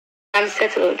I'm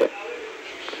settled.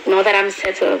 Know that I'm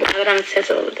settled. Know that I'm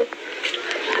settled.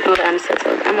 Know that I'm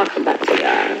settled. I'm gonna come back to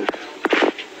y'all.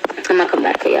 I'm gonna come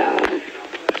back to y'all.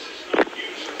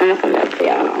 I'm gonna come back to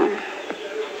y'all.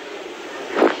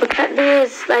 Look at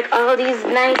this. Like all these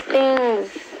nice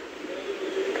things.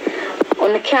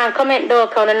 On the can't comment though,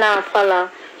 because I not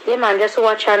follow. Yeah, man, just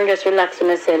watch and just relax with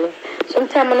myself.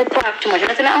 Sometimes when I talk too much,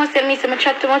 that's not always tell me to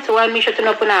chat too much, so I'll me shutting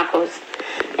up on our cause.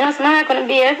 You know, so I'm not going to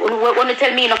be here. When you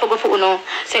tell me not to go for Uno,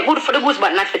 say good for the goose,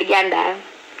 but not for the gander.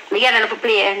 The gander not for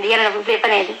play, the gander not for play for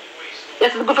it.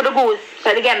 Just go for the goose,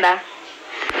 for the gander.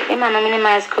 Yeah, man, I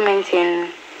minimize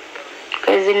commenting.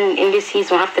 Because in this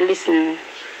season, I have to listen.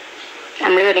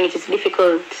 I'm learning it. It's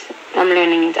difficult. I'm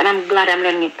learning it. And I'm glad I'm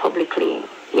learning it publicly.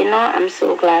 You know, I'm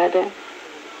so glad.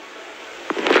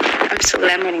 I'm so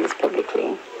glad I'm learning this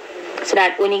publicly. So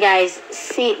that when you guys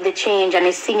see the change and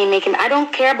you see me making, I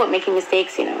don't care about making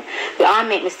mistakes, you know. We all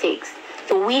make mistakes.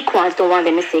 The weak ones don't want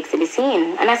their mistakes to be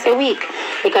seen. And I say weak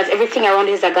because everything around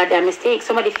is a goddamn mistake.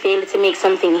 Somebody failed to make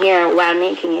something here while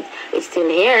making it. It's still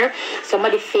here.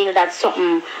 Somebody failed at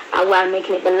something while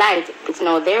making it the light. It's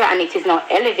now there and it is now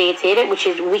elevated, which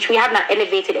we have not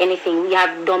elevated anything. We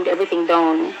have dumbed everything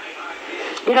down.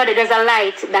 You know that there's a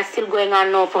light that's still going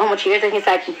on now for how much years? I think it's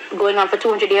like going on for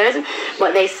 200 years.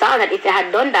 But they saw that if they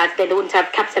had done that, they wouldn't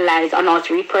have capitalized on us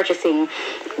repurchasing,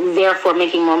 therefore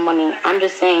making more money. I'm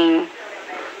just saying,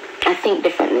 I think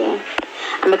differently.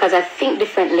 And because I think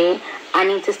differently, I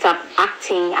need to stop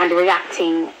acting and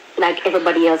reacting like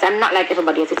everybody else. I'm not like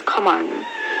everybody else. It's common.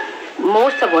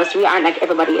 Most of us, we aren't like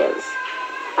everybody else.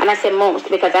 And I say most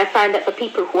because I find that for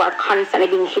people who are constantly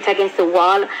being hit against the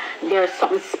wall, there's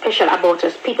something special about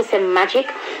us. People say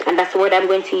magic, and that's the word I'm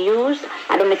going to use.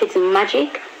 I don't know if it's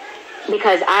magic,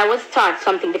 because I was taught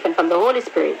something different from the Holy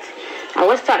Spirit. I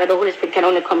was taught that the Holy Spirit can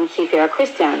only come to you if you're a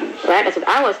Christian, right? That's what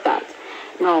I was taught.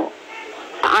 No,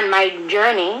 on my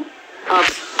journey of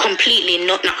not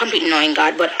completely knowing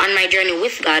God, but on my journey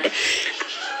with God,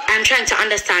 I'm trying to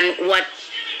understand what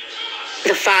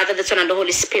the Father, the Son, and the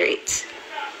Holy Spirit,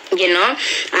 you know,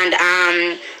 and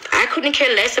I couldn't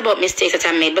care less about mistakes that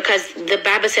I made, because the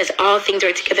Bible says all things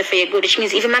are together for your good, which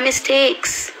means even my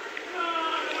mistakes.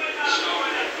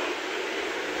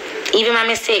 Even my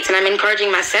mistakes. And I'm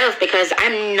encouraging myself because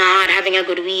I'm not having a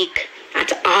good week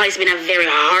at all. It's been a very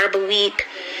horrible week.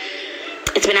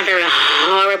 It's been a very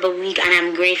horrible week, and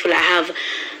I'm grateful. I have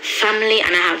family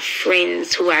and I have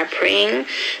friends who are praying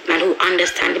and who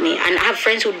understand me, and I have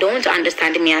friends who don't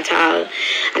understand me at all.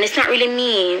 And it's not really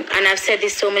me, and I've said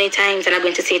this so many times, and I'm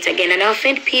going to say it again, and I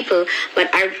offend people, but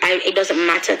it doesn't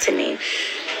matter to me.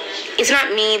 It's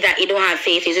not me that you don't have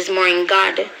faith, it's more in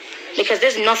God, because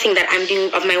there's nothing that I'm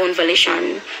doing of my own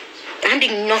volition. I'm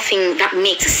doing nothing that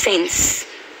makes sense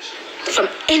from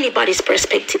anybody's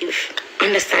perspective.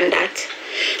 Understand that?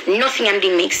 Nothing I'm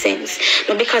doing makes sense.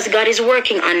 But because God is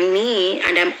working on me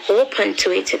and I'm open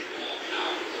to it,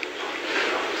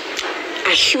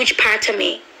 a huge part of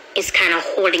me is kind of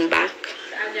holding back.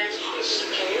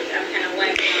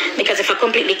 Because if I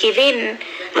completely give in,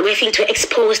 I'm going to feel too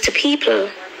exposed to people.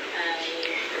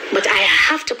 But I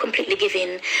have to completely give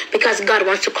in because God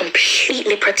wants to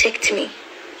completely protect me.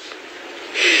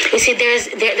 You see, there's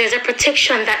a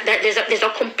protection there's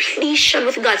a completion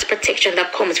with God's protection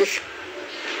that comes with,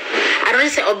 I don't want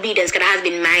to say obedience, because that has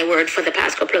been my word for the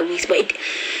past couple of weeks, but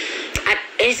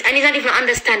it's not even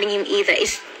understanding Him either.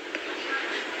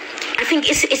 I think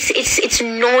it's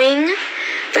knowing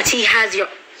that He has your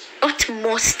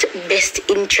utmost best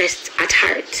interest at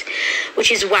heart,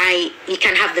 which is why you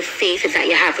can have the faith that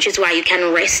you have, which is why you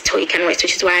can rest how you can rest,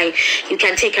 which is why you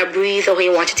can take a breather where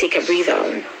you want to take a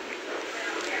breather.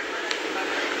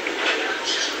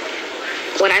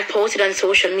 What I've posted on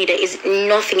social media is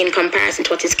nothing in comparison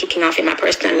to what is kicking off in my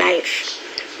personal life.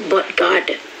 But God.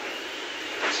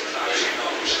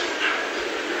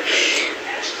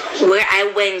 Where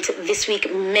I went this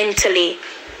week mentally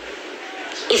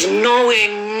is nowhere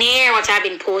near what I've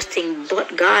been posting,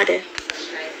 but God.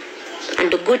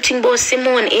 And the good thing about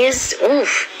Simone is,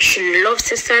 she loves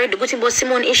Sister. The good thing about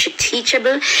Simone is she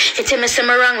teachable. If you tell me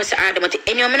something wrong with Adam, but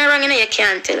anyone wrong, you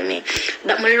can't tell me.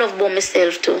 That I love about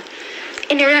myself too.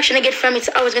 Any reaction I get from it's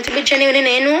always going to be genuine,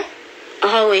 you know?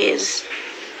 Always.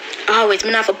 Always.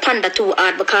 I'm not for ponder too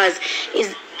hard because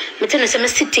I tell you some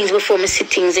sittings before my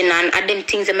sittings in, and them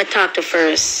things that I talk to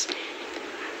first.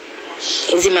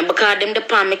 Because them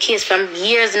upon my case from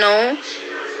years now.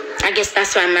 I guess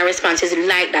that's why my response is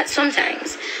like that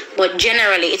sometimes. But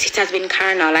generally it has been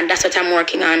carnal, and that's what I'm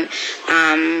working on.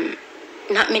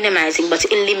 Not minimizing, but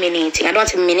eliminating. I don't want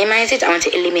to minimize it, I want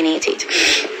to eliminate it.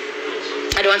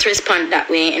 I don't want to respond that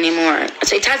way anymore.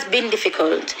 So it has been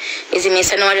difficult. Is it me?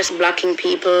 So now I'm just blocking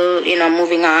people,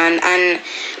 moving on. And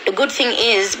the good thing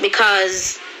is,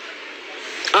 because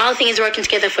all things working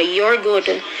together for your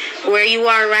good, where you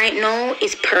are right now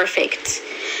is perfect.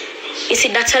 You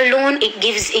see, that alone, it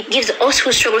gives us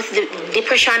who struggle with the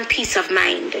depression peace of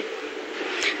mind.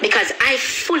 Because I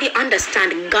fully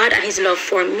understand God and his love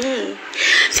for me.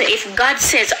 So if God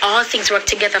says all things work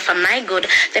together for my good,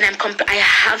 then I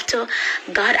have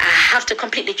to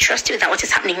completely trust you that what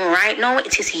is happening right now,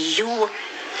 it is you.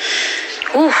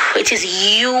 Ooh, it is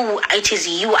you.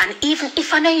 And even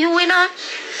if I know you,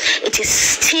 it is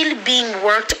still being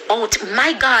worked out.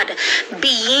 My God,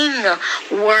 being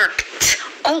worked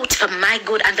out for my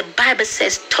good. And the Bible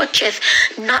says, toucheth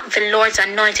not the Lord's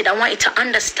anointed. I want you to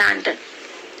understand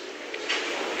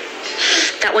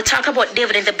that we talk about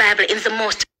David in the Bible in the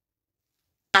most,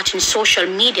 not in social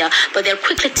media, but they'll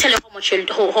quickly tell you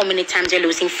how many times you're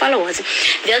losing followers.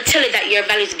 They'll tell you that your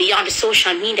value is beyond the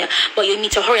social media, but you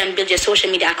need to hurry and build your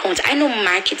social media accounts. I know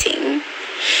marketing,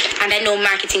 and I know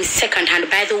marketing secondhand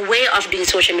by the way of doing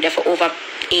social media for over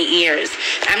 8 years.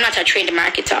 I'm not a trained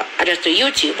marketer. I just do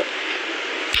YouTube.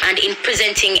 And in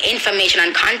presenting information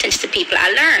and content to people, I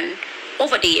learn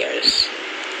over the years.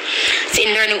 So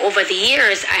in learning over the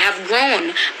years, I have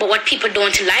grown. But what people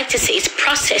don't like to say is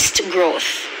processed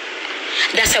growth.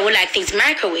 That's why we like things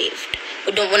microwaved.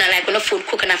 We don't want to like when the food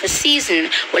cooking off a season.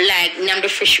 We like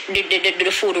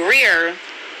the food rare.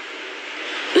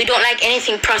 We don't like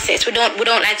anything processed. We don't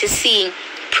like to see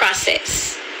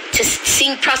process. To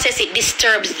seeing process, it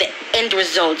disturbs the end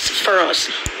results for us.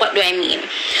 What do I mean?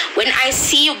 When I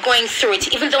see you going through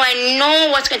it, even though I know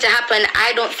what's going to happen,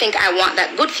 I don't think I want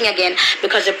that good thing again,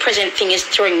 because the present thing is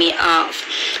throwing me off.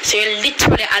 So you're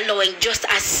literally allowing just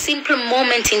a simple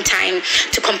moment in time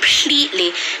to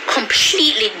completely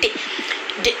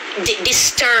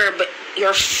disturb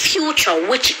your future,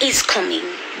 which is coming.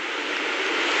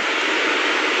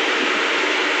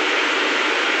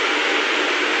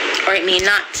 Or it may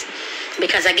not,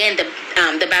 because again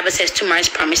the Bible says tomorrow is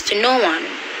promised to no one,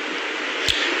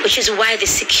 which is why the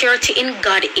security in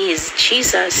God is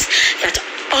Jesus, that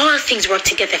all things work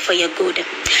together for your good.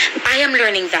 I am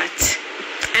learning that.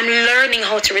 I'm learning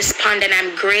how to respond, and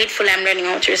I'm grateful I'm learning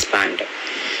how to respond,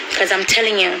 because I'm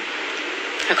telling you,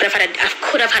 I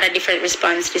could have had a different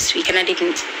response this week, and I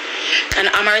didn't. And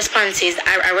all my responses,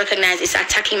 I recognize it's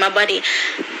attacking my body.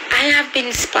 I have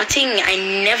been spotting. I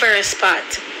never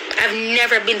spot. I've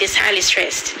never been this highly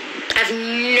stressed. I've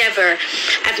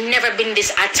never been this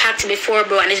attacked before,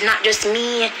 bro. And it's not just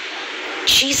me.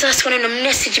 Jesus wanted to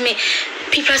message me.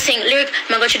 People are saying, Lyric,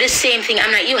 I'm going to do the same thing.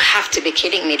 I'm like, you have to be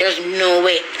kidding me. There's no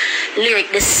way.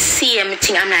 Lyric, the same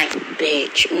thing. I'm like,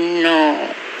 bitch,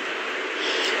 no.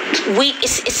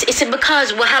 It's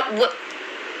because we're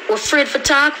afraid for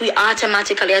talk. We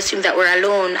automatically assume that we're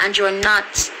alone, and you're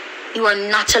not. You are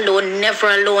not alone, never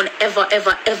alone, ever,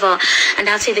 ever, ever. And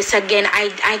I'll say this again,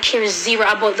 I care zero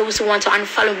about those who want to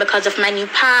unfollow me because of my new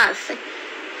path.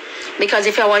 Because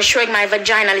if I was showing my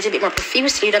vagina a little bit more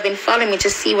profusely, you'd have been following me to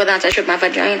see whether or not I showed my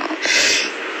vagina.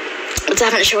 But I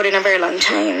haven't showed it in a very long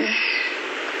time.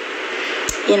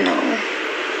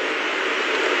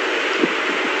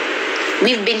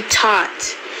 We've been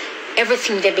taught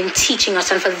everything they've been teaching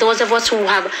us, and for those of us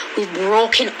we've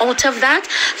broken out of that,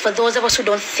 for those of us who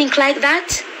don't think like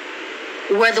that,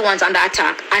 we're the ones under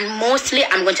attack. And mostly,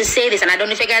 I'm going to say this, and I don't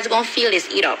know if you guys are going to feel this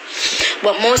either,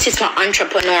 but mostly it's for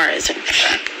entrepreneurs.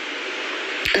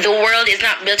 The world is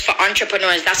not built for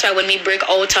entrepreneurs. That's why when we break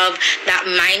out of that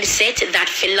mindset,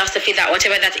 that philosophy, that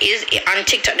whatever that is, on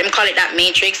TikTok, them call it that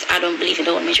matrix. I don't believe in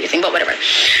the whole matrix thing, but whatever.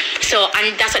 So,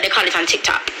 and that's what they call it on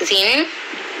TikTok. See?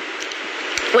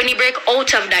 When you break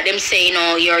out of that, them say,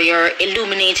 you're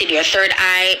illuminated, your third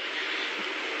eye.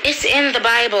 It's in the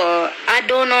Bible. I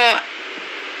don't know.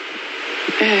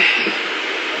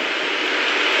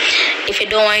 If you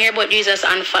don't want to hear about Jesus,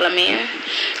 unfollow me.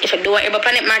 If you don't want to hear about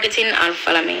planet marketing,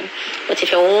 unfollow me. But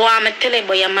if you want me to tell you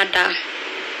about your mother,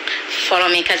 follow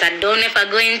me, because I don't know if I'm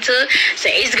going to. So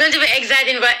it's going to be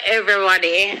exciting for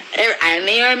everybody. I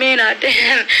may or may not.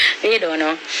 You don't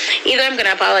know. Either I'm going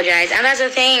to apologize. And that's the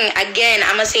thing. Again,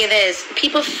 I'm going to say this.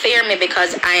 People fear me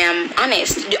because I am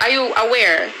honest. Are you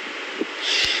aware?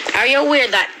 Are you aware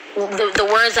that the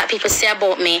words that people say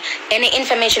about me, any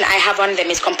information I have on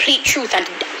them is complete truth and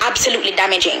absolutely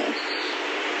damaging?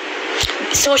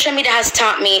 Social media has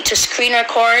taught me to screen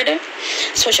record.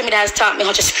 Social media has taught me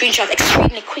how to screenshot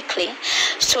extremely quickly.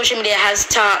 Social media has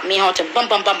taught me how to bum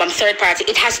third party.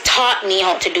 It has taught me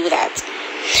how to do that.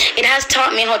 It has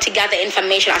taught me how to gather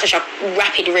information at such a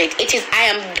rapid rate. I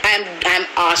am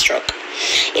awestruck.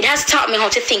 It has taught me how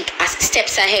to think as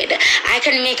steps ahead. I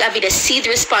can make a video, see the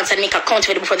response, and make a count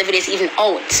video before the video is even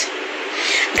out.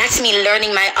 That's me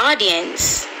learning my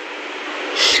audience.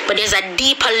 But there's a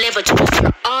deeper level to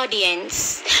your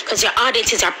audience, because your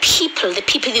audience is our people. The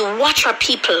people you watch are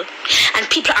people, and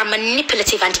people are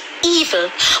manipulative and evil.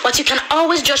 What you can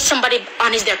always judge somebody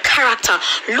on is their character.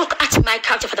 Look at my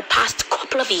character for the past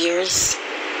couple of years,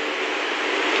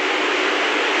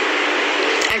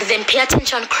 and then pay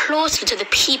attention closely to the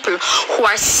people who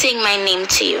are saying my name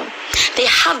to you. They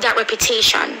have that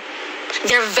reputation.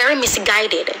 They're very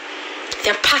misguided.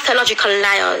 They're pathological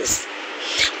liars.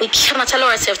 We cannot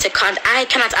allow ourselves to I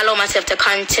cannot allow myself to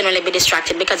continually be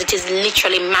distracted, because it is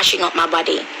literally mashing up my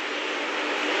body.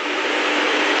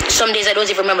 Some days I don't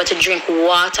even remember to drink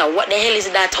water. What the hell is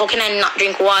that? How can I not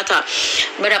drink water?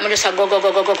 But I'm just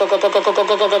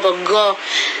go.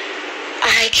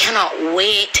 I cannot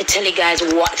wait to tell you guys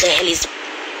what the hell is.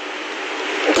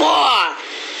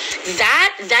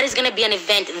 That is gonna be an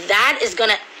event. That is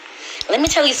gonna. Let me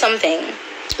tell you something.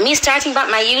 Me starting back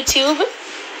my YouTube.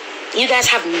 You guys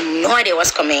have no idea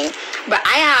what's coming, but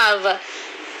I have,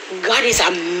 God is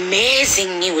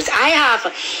amazing news.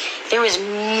 There is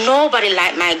nobody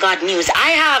like my God news.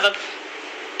 I have,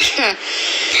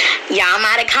 y'all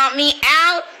might have count me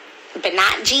out, but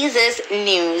not Jesus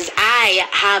news. I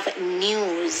have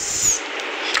news.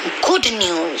 Good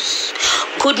news.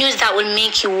 Good news that will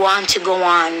make you want to go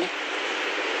on.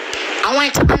 I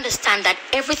want you to understand that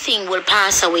everything will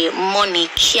pass away. Money,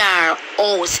 car,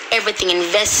 house, everything,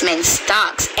 investments,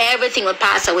 stocks, everything will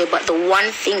pass away, but the one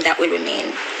thing that will remain.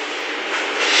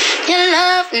 Your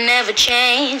love never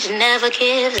changes, never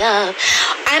gives up.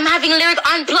 I'm having Lyric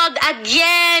Unplugged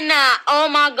again. Oh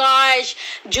my gosh.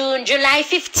 July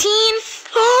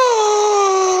 15th.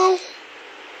 Oh.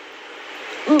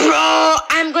 Bro,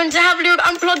 I'm going to have Lyric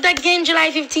Unplugged again July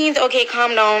 15th. Okay,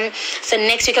 calm down. So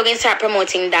next week I'm going to start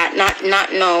promoting that.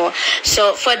 Not now.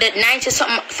 So for the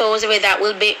 90-something thousand that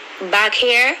will be back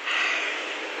here.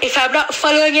 If I'm not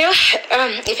following you,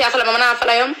 if you follow me, I'm not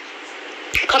follow you.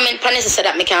 Comment on this so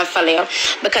that I can follow you,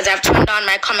 because I've turned on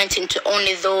my commenting to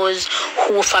only those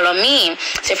who follow me.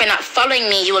 So if you're not following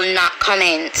me, you will not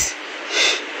comment.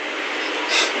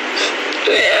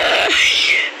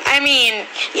 I mean,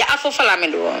 you have to follow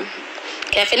me though.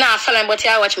 Okay, if you're not following, but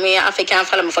you watch me, you have to can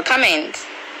follow me for comments.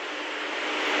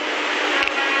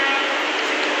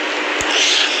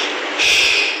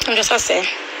 I'm just gonna say,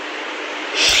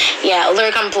 yeah,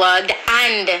 Lyric Unplugged,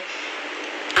 and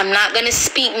I'm not gonna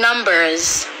speak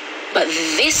numbers, but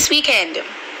this weekend,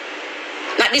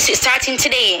 not this week, starting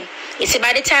today. You see,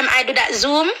 by the time I do that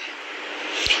Zoom,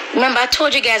 remember I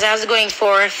told you guys I was going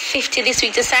for 50 this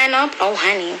week to sign up. Oh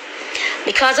honey,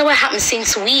 because of what happened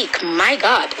since week, my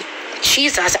God,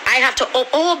 Jesus, I have to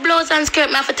blouse and skirt.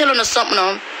 I have to tell you something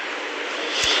now.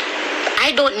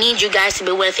 I don't need you guys to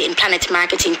be wealthy in planet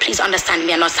marketing. Please understand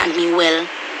me and understand me well.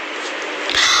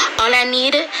 All I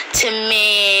need to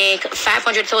make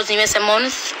 500,000 US a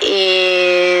month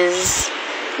is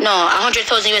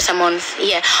 100,000 US a month.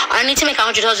 Yeah, all I need to make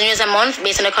 100,000 US a month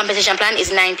based on the compensation plan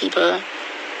is 9 people.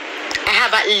 I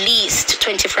have at least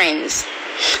 20 friends.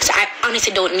 So I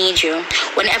honestly don't need you.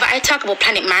 Whenever I talk about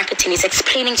planet marketing, it's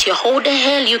explaining to you how the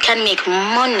hell you can make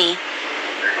money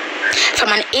from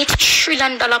an $8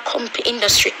 trillion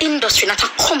industry, not a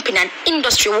company, an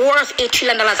industry worth $8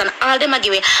 trillion, and all them are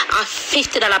giving a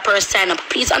 $50 per sign up.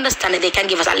 Please understand that they can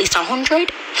give us at least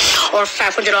 $100 or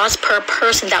 $500 per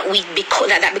person that week, because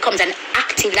that becomes an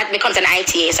active, that becomes an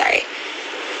ITA,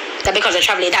 that becomes a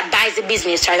travel, that buys the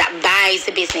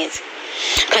business,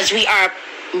 because we are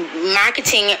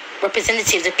marketing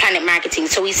representatives of planet marketing.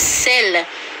 So we sell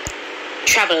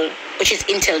travel, which is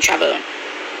Intel travel.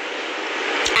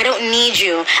 I don't need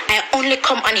you. I only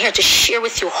come on here to share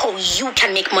with you how you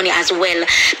can make money as well,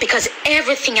 because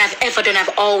everything I've ever done, I've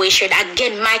always shared.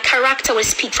 Again, my character will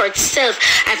speak for itself.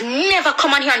 I've never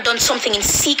come on here and done something in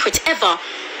secret, ever.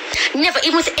 Never,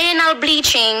 even with anal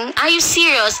bleaching. Are you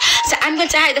serious? So I'm going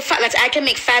to hide the fact that I can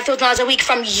make $5,000 a week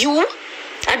from you?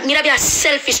 I'm going to be a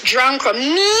selfish drunk from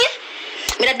me?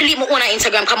 Me that delete my own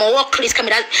Instagram, come on work please, come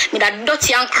me that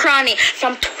dirty and cranny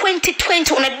from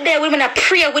 2020 on a day women that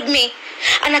pray with me.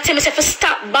 And I tell myself to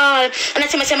stop ball. And I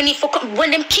tell myself I need for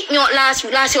when them kick me out last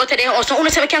year out of the house. So I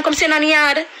only say I can't come sit on the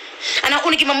yard. And I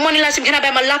only give my money last week, can I buy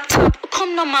my laptop?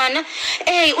 Come no man.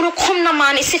 Hey, come no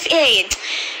man. It's if hey.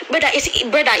 Brother,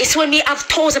 it's when we have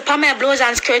toes upon my blouse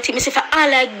and skirt. Me say for all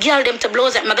I girl them to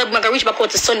blouse up, I'm gonna reach back out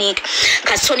to Sonic.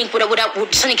 Because Sonic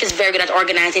Sonic is very good at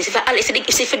organizing.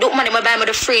 If you don't money, I buy me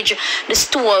the fridge, the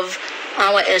stove,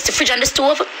 and what else? The fridge and the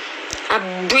stove. I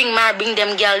bring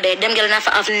them girl there. Them girl not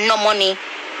have no money.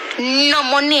 No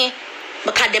money.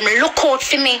 Because them look out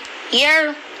for me.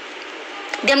 Yeah.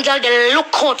 Them girl, they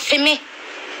look out for me.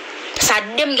 So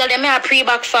them girl, them I pray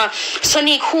back for.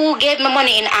 Sonny, who gave me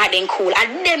money in Arden Cool?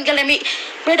 And them girl, me,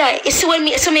 brother, you see when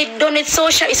me done it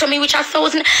social, you see me reach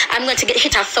 1,000, I'm going to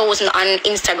hit 1,000 on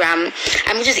Instagram.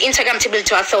 I'm going to use Instagram to build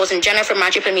to 1,000. January,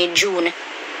 March, April, May, June.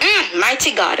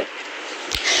 Mighty God.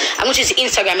 I'm going to use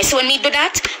Instagram. You see when me do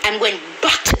that, I'm going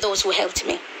back to those who helped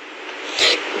me.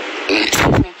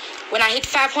 When I hit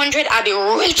 500, I'll be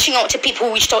reaching out to people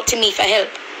who reached out to me for help.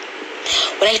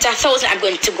 When I hit 1,000, I'm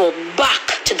going to go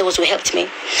back to those who helped me.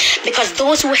 Because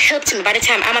those who helped me, by the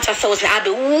time I'm at 1,000, I'll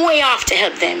be way off to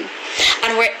help them.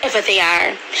 And wherever they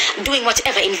are, doing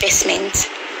whatever investment.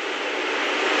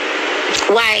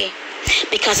 Why?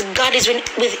 Because God is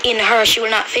within her, she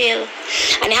will not fail.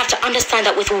 And you have to understand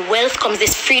that with wealth comes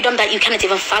this freedom that you cannot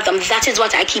even fathom. That is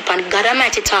what I keep on God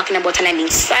Almighty talking about, and I'm being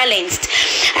silenced.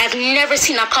 I've never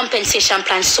seen a compensation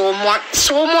plan so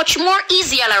much more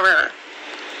easier.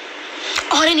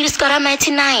 All I need is God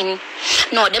Almighty 9.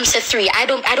 No, them say 3. I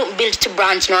don't build to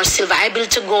bronze nor silver. I build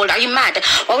to gold. Are you mad?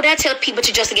 Why would I tell people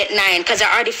to just get 9? Because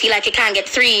I already feel like you can't get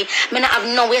 3. I mean, I have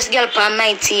no waste girl on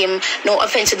my team. No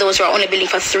offense to those who are only building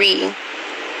for 3.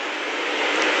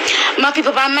 My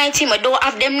people on my team, I don't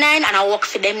have them 9 and I work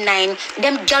for them 9.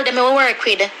 Them girl them I work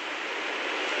with.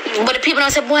 But the people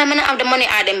don't say, boy, I don't have the money.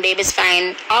 Them babies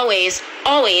fine. Always,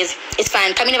 it's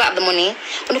fine. Because I never have the money.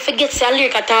 When I forget to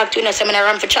lyric I talk to, you know, so I'm going to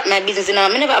run for chat my business, you know, I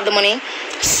never have the money.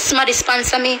 Somebody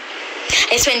sponsor me.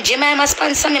 It's when Jemima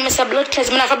sponsor me, I say blood cleanse.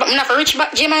 I'm not for rich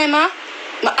back Jemima.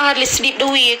 I hardly sleep the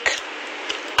week.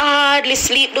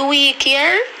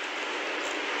 Here.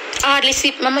 Hardly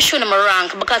sleep. I'm sure I'm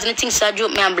wrong because the things I do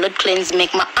me and blood cleanse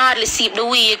make my hardly sleep the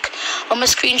week. I'm a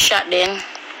screenshot then.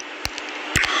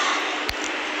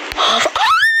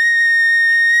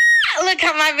 Look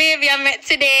at my baby I met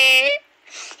today.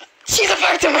 She's a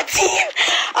part of my team.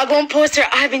 I'm going to post her.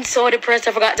 I've been so depressed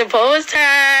I forgot to post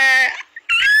her.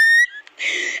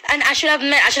 And I should have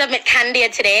met Candia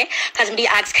today because somebody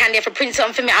asked Candia for print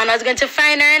something for me and I was going to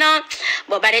find her, you know.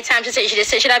 But by the time she said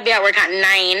she'd be at work at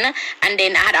 9 and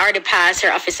then I had already passed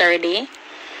her office already.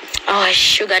 Oh,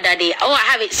 sugar daddy. Oh, I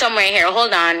have it somewhere here.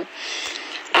 Hold on.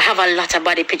 I have a lot of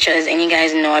body pictures and you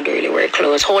guys know I do really wear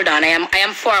clothes. Hold on, I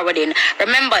am forwarding.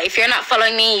 Remember, if you're not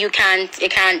following me, you can't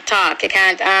talk, you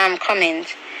can't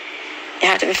comment. You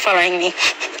have to be following me.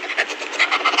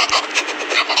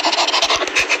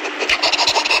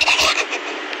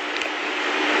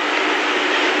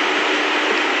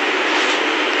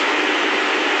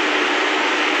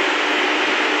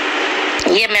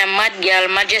 Yeah, man, mad girl,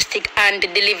 majestic and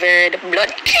delivered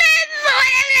blood.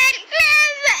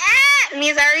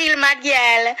 Me's a real mad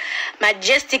girl,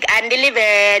 majestic and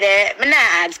delivered. I'm not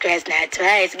ask Christ not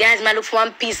twice. Guys, I look for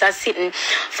one piece of sitting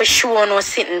for sure. No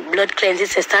sitting blood cleanse. It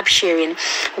says stop sharing.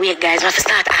 Wait, guys, I have to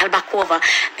start all back over.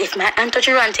 If my hand touch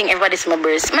around thing, everybody's my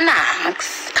breast. I'm not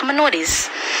come and know this.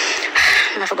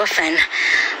 I forgot fan.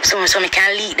 So I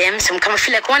can't lead them. So I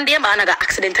feel like one day I'm gonna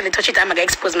accidentally touch it. I'm gonna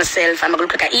expose myself. I'm gonna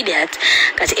look like an idiot.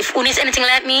 Because if one is anything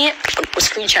like me, I'll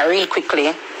screenshot really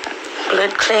quickly.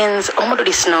 Blood cleanse. I'm gonna do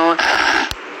this now.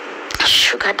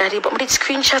 Sugar daddy, but I'm gonna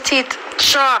screenshot it.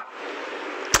 Sure.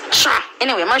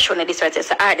 Anyway, I'm gonna show you this right here.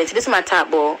 So, alright, this is my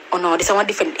tab. Oh no, this is one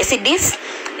different. You see this?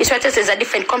 This right here is a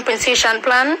different compensation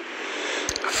plan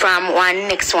from one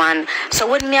next one. So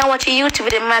when me I watch a YouTube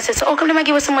video, I say, oh, come let me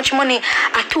give us so much money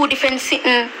at 2 different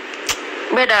sitting.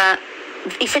 Brother,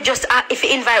 if you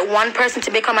invite one person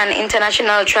to become an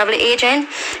international travel agent,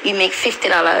 you make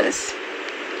 $50.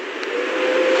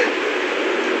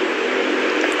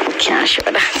 Can't show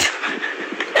that.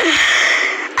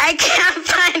 I can't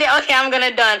find it. Okay, I'm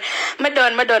done.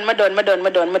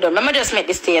 I'm gonna just make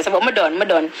this stairs, but I'm done. I'm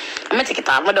gonna take it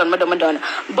off. I'm done.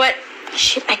 But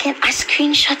shit, I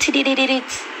screenshotted it.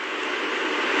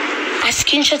 I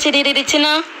screenshotted it, you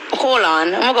know. Hold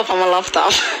on, I'm gonna go for my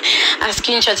laptop. I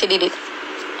screenshotted it.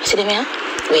 See them here?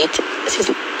 Wait, this is.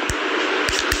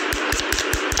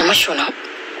 I'm not sure now.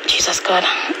 Jesus God.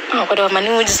 Oh, what are my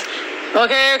nudes?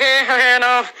 Okay,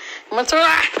 no. I'm turning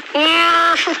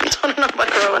up my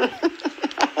phone.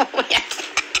 Yes.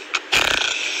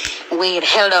 Wait,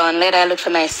 hold on. Let I look for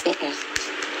my sitting.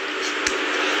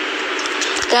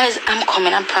 Guys, I'm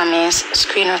coming, I promise.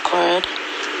 Screen record.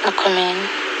 I'm coming.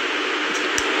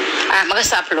 Alright, I'm gonna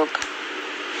stop look.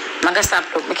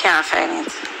 We can't find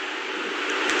it.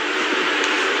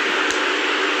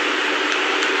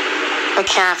 I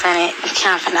can't find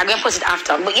it. I'm gonna post it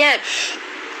after. But yeah.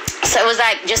 So it was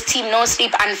like just team no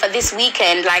sleep, and for this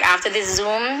weekend, like after this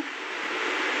Zoom,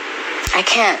 I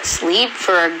can't sleep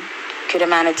for secure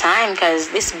amount of time because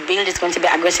this build is going to be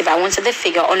aggressive. I won't say the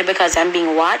figure only because I'm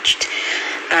being watched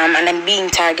and I'm being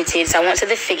targeted. So I won't say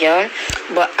the figure.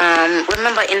 But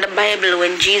remember in the Bible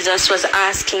when Jesus was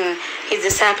asking his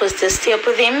disciples to stay up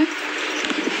with him,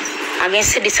 I'm going to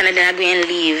say this and then I'm going to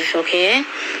leave, okay?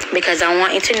 Because I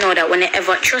want you to know that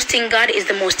whenever trusting God is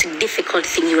the most difficult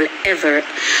thing you will ever.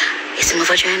 Is my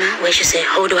vagina? Where she say,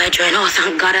 how do I join? Oh,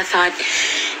 thank God, I thought,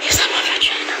 is my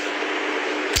vagina?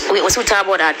 Wait, what's we talk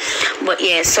about that? But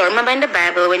yeah, so remember in the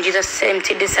Bible when Jesus sent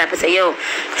to the disciples, say, yo,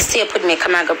 stay up with me,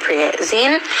 come and go pray.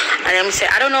 Zin? And them say,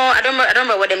 I don't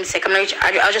remember what them say.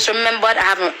 I just remembered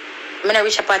I'm gonna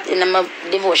reach a part in my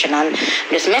devotional.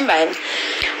 Just remember it.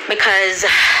 Because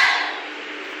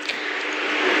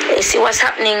you see what's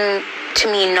happening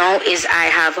to me now is I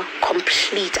have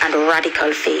complete and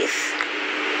radical faith.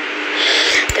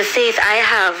 The faith I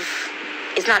have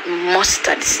is not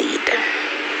mustard seed.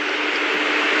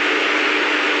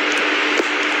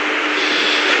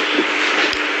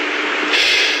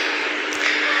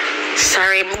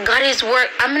 Sorry, God is work.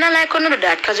 I'm not like another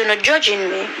that because you're not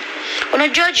judging me. You're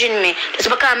not judging me. Just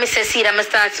because I say seed, I'm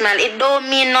start smell. It don't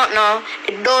mean not no.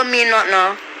 It don't mean not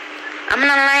no. I'm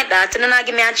not like that. You don't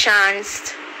give me a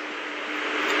chance.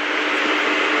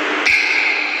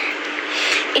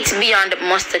 It's beyond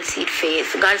mustard seed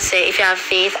faith. God say if you have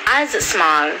faith as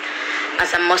small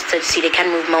as a mustard seed, it can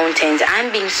move mountains.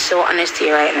 I'm being so honest to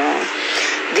you right now.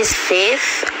 This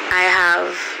faith I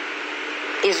have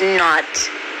is not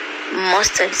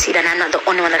mustard seed, and I'm not the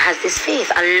only one that has this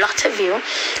faith. A lot of you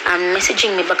are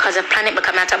messaging me because of Planet,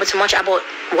 because I'm not talking too much about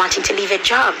wanting to leave your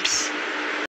jobs.